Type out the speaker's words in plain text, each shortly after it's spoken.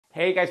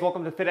Hey guys,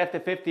 welcome to Fit After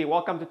 50.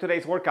 Welcome to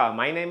today's workout.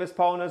 My name is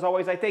Paul and as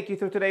always I take you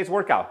through today's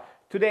workout.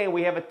 Today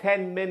we have a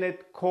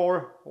 10-minute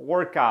core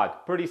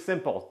workout. Pretty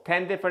simple.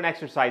 10 different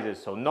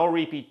exercises, so no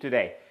repeat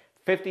today.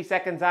 50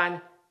 seconds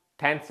on,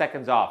 10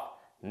 seconds off.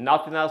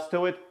 Nothing else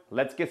to it.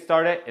 Let's get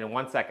started in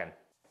 1 second.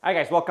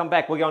 Alright guys, welcome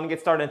back. We're going to get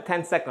started in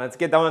 10 seconds. Let's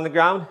get down on the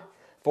ground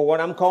for what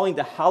I'm calling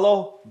the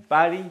hollow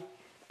body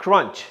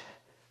crunch.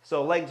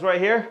 So legs right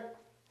here,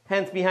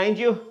 hands behind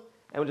you,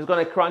 and we're just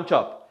going to crunch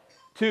up.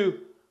 2,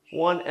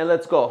 1, and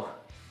let's go.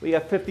 We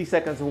got 50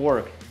 seconds of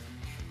work.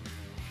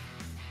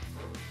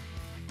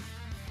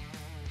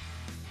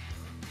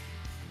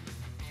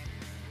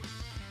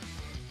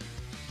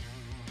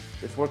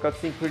 This workout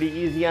seemed pretty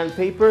easy on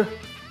paper,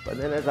 but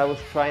then as I was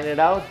trying it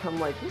out, I'm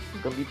like, this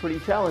is gonna be pretty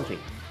challenging.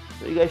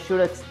 So you guys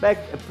should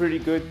expect a pretty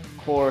good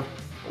core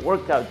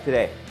workout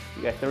today.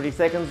 You got 30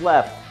 seconds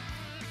left.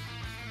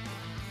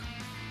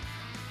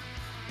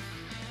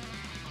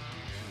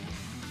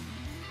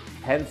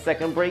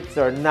 Ten-second breaks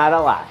are not a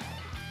lot.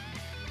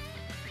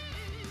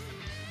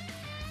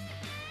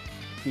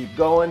 Keep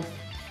going.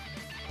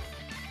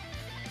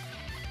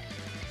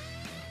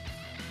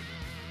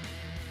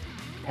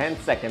 Ten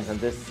seconds on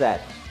this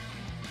set.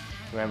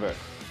 Remember,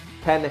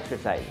 10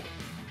 exercises.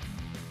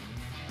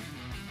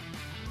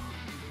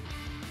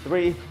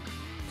 3,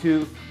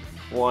 2,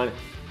 1,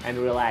 and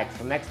relax.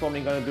 So next one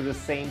we're gonna do the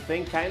same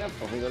thing, kind of,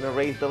 but we're gonna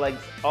raise the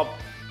legs up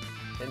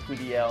into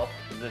the L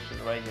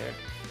position right here.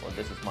 Well,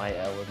 this is my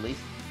L at least.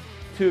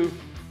 2,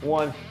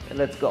 1, and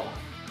let's go.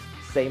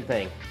 Same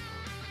thing.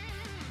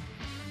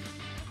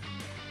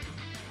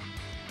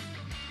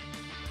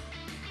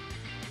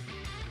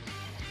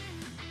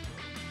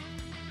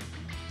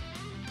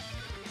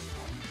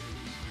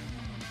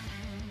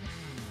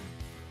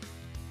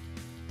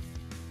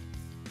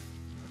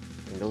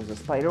 And goes the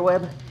spider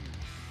web.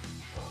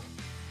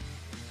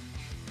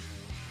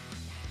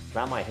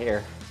 Not my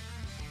hair.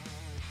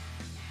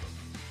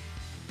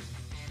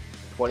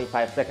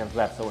 25 seconds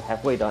left, so we're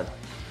halfway done.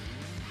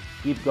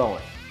 Keep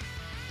going.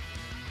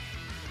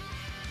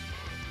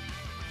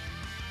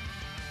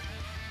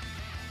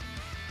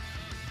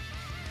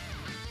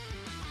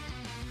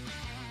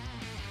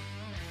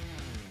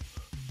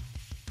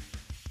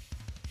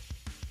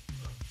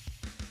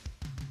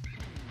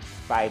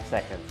 Five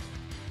seconds.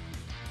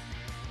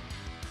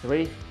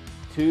 3,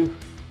 2,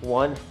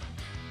 1,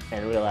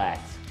 and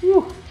relax.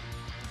 Whew.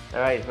 All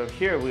right, from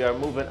here we are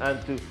moving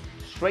on to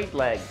straight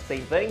legs.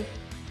 Same thing,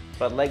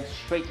 but legs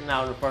straighten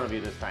out in front of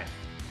you this time.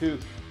 2,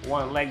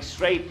 1, legs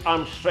straight,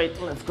 arms straight.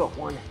 Let's go.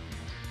 1,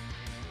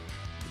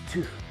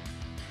 2,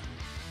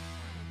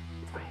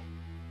 3.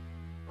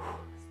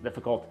 It's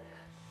difficult.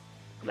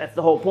 That's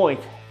the whole point.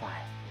 5.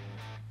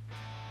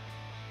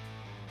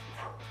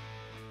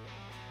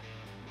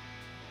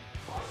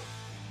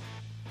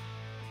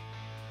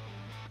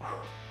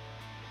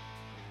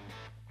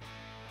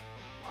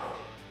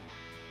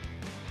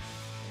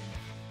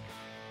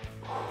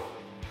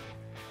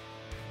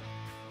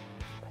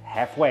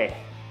 Halfway.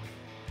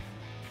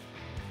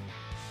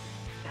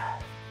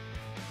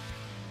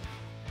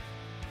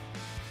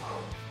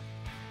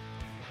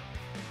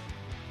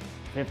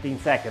 15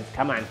 seconds,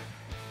 come on.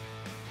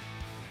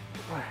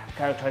 I'm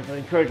kind of trying to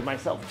encourage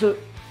myself to.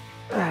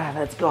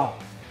 Let's go.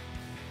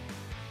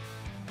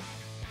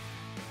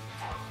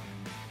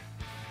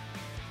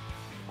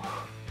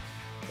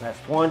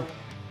 Last one.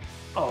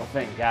 Oh,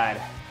 thank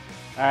God.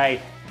 All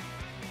right,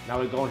 now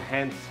we're going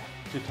hands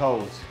to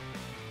toes.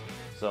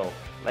 So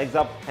legs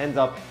up, hands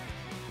up,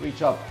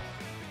 reach up.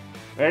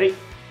 Ready?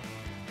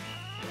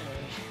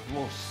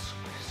 We'll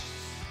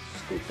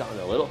scoot down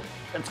a little.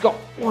 Let's go.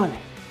 1.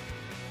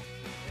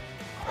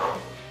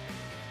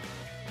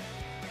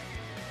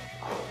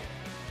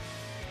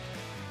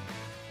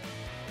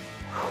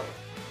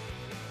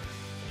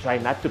 Try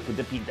not to put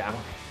the feet down.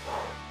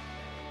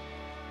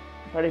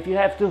 But if you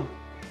have to,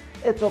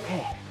 it's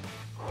okay.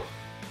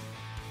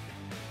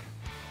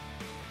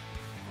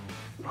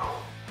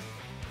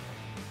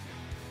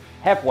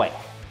 Halfway.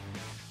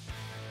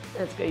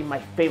 That's gonna be my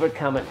favorite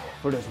comment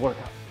for this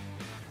workout.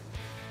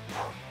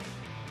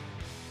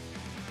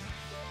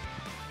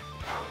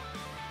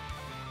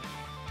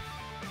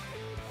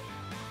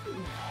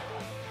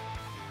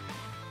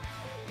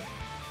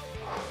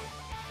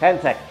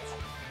 Ten seconds.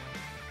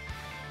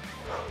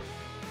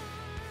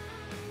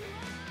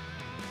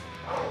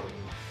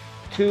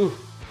 2,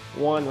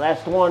 1,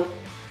 last one,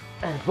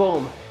 and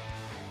boom.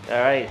 All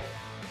right,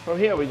 from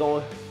here we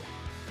go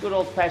good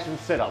old-fashioned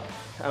sit-up.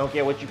 I don't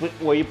care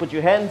where you put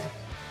your hands.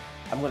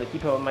 I'm gonna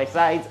keep it on my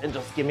sides and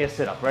just give me a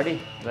sit-up.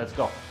 Ready? Let's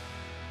go.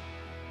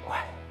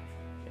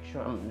 Make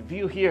sure I'm in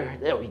view here.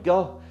 There we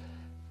go.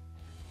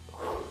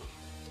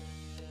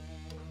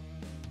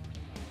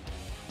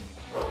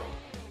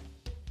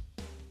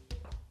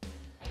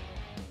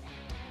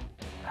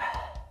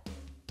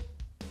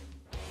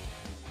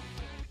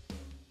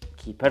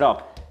 Keep it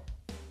up.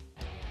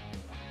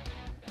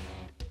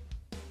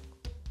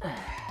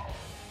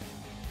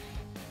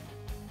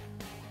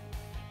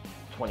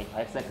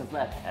 "25 seconds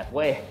left,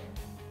 halfway.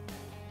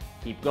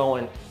 Keep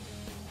going.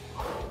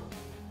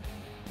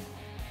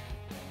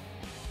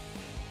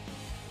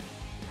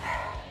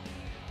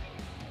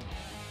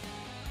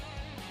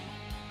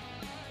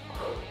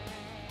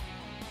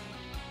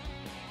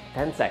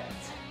 10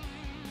 seconds.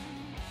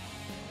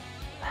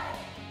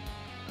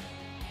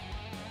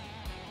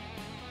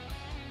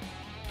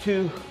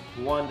 2,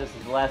 1, this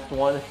is the last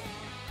one,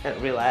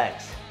 and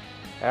relax.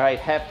 All right,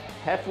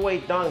 halfway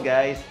done,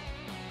 guys.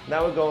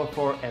 Now we're going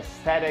for a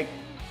static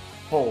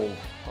hold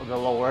of the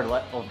lower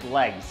of the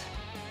legs.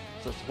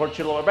 So support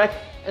your lower back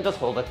and just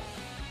hold it.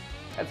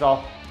 That's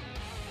all.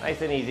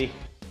 Nice and easy.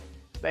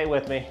 Stay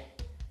with me.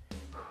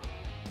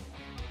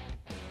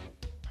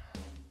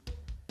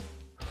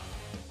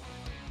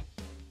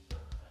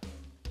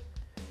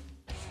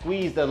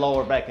 Squeeze the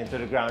lower back into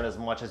the ground as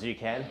much as you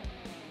can.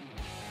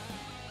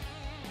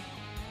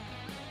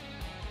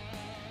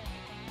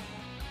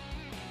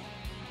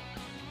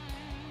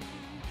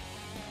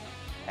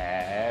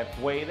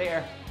 Halfway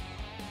there.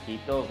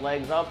 Keep those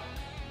legs up.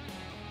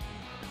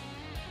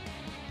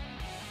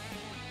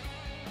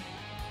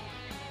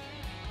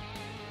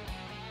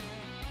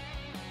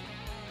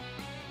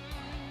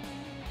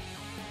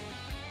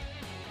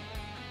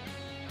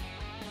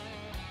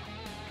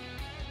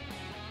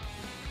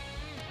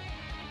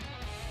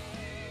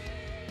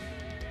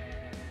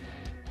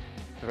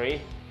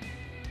 Three,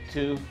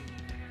 2,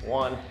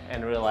 1,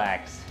 and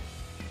relax.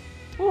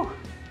 Whew. All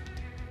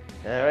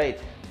right,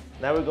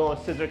 now we're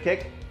going scissor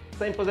kick.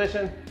 Same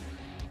position,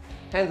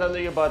 hands under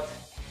your butt.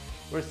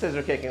 We're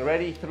scissor kicking.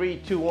 Ready? 3,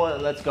 2, 1,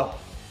 and let's go.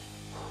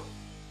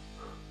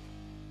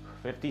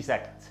 50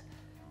 seconds,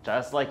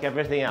 just like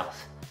everything else.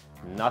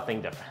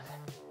 Nothing different.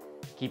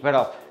 Keep it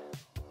up.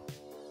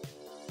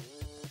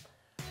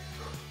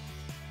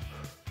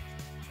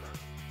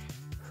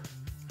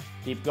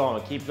 Keep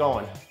going, keep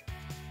going.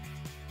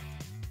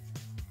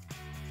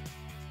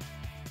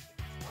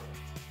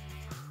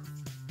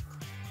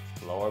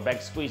 Lower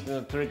back squeezed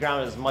into the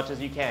ground as much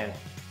as you can.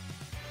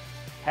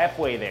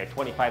 Halfway there,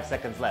 25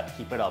 seconds left.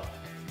 Keep it up.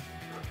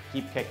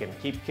 Keep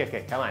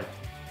kicking, come on.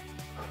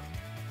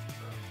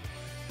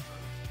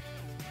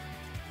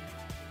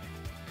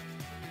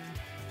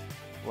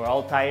 We're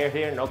all tired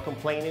here, no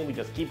complaining, we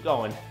just keep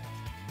going.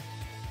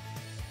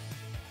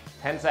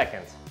 10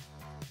 seconds.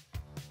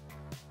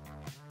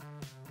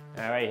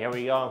 All right, here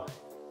we go.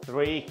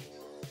 3,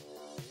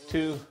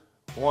 2,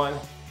 1,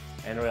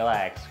 and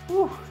relax.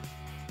 Whew.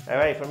 All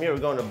right, from here we're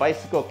going to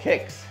bicycle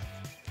kicks.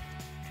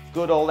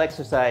 Good old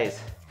exercise.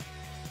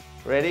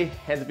 Ready?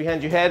 Hands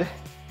behind your head,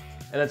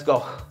 and let's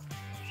go.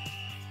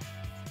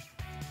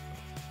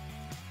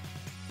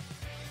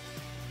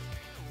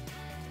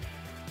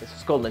 This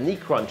is called a knee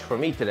crunch for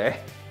me today.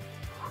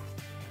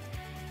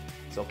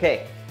 It's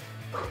okay.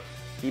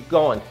 Keep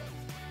going.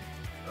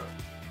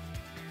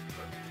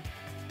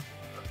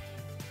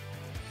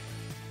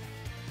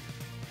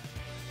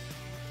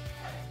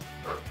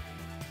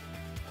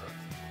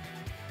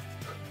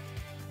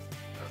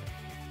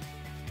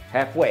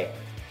 Halfway.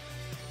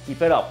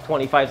 Keep it up,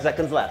 25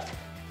 seconds left.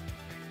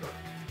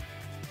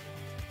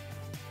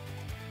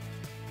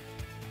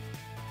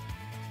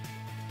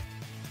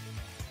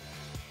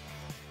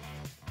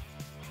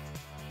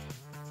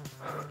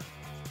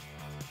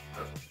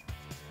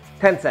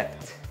 Ten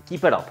seconds.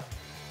 Keep it up.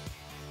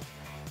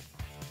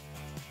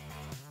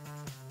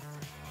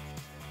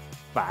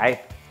 5,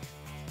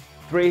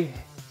 3,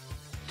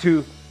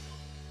 2,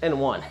 and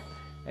 1.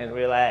 And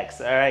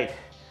relax. All right.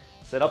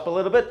 Sit up a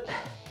little bit.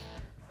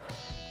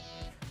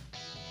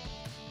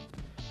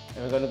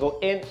 And we're gonna go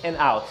in and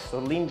out. So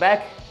lean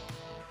back,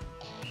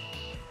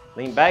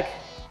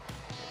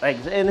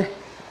 legs in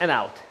and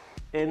out,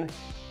 in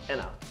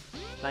and out.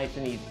 Nice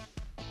and easy.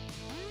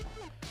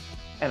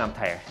 And I'm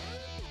tired.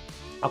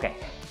 Okay,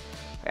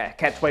 I gotta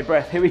catch my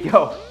breath. Here we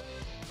go.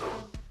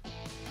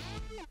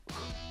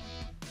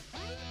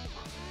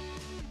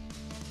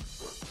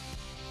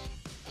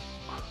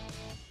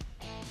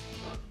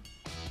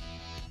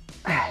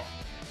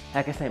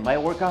 Like I say, my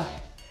workout,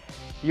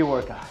 your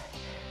workout.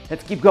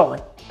 Let's keep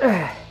going.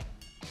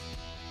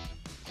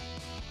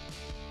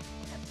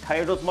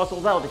 Tire those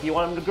muscles out if you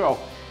want them to grow.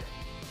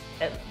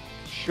 And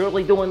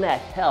surely doing that,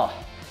 hell.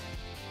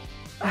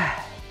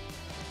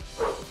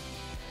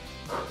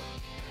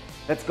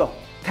 Let's go,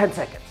 10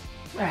 seconds.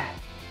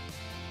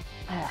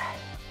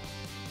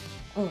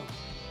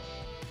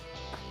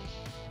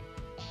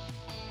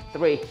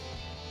 3,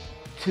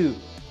 2,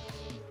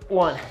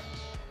 1.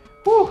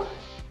 Whew.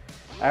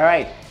 All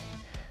right,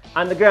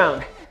 on the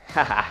ground.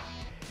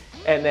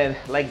 And then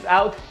legs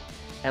out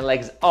and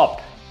legs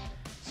up.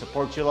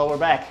 Support your lower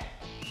back.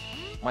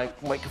 My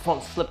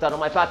microphone slipped out of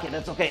my pocket.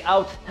 That's okay.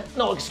 Out,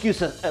 no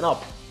excuses, and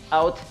up.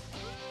 Out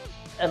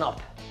and up.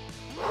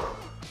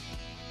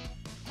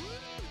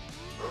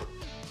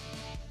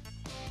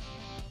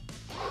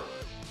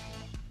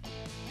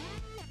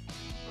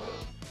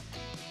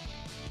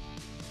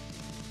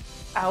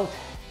 Out,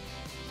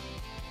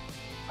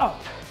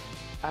 up,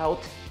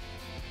 out,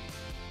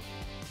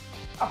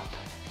 up,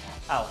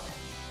 out.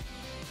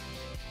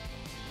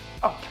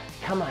 Up,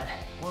 come on.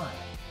 1,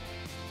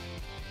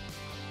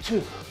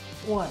 2,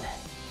 1.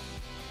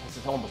 This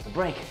is almost a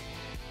break.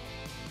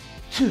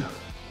 2,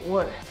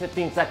 1.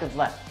 15 seconds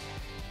left.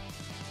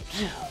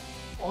 2,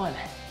 1.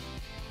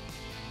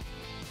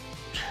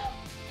 2,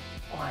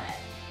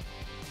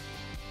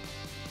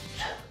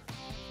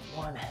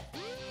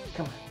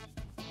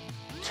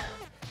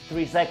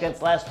 3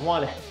 seconds, last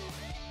 1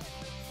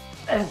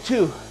 and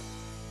 2.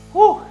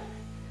 Woo.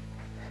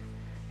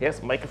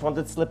 Yes, microphone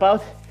did slip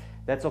out.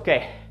 That's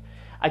okay.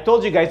 I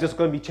told you guys this was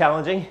going to be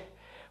challenging.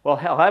 Well,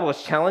 hell, I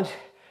was challenged.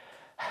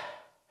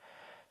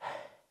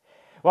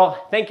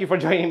 Well, thank you for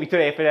joining me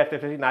today for After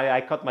 15.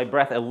 I caught my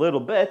breath a little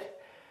bit.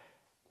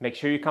 Make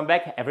sure you come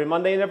back every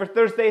Monday and every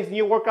Thursdays.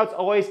 New workouts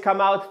always come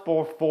out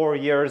for 4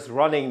 years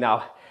running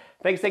now.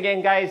 Thanks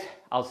again, guys.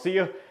 I'll see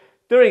you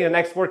during the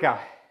next workout.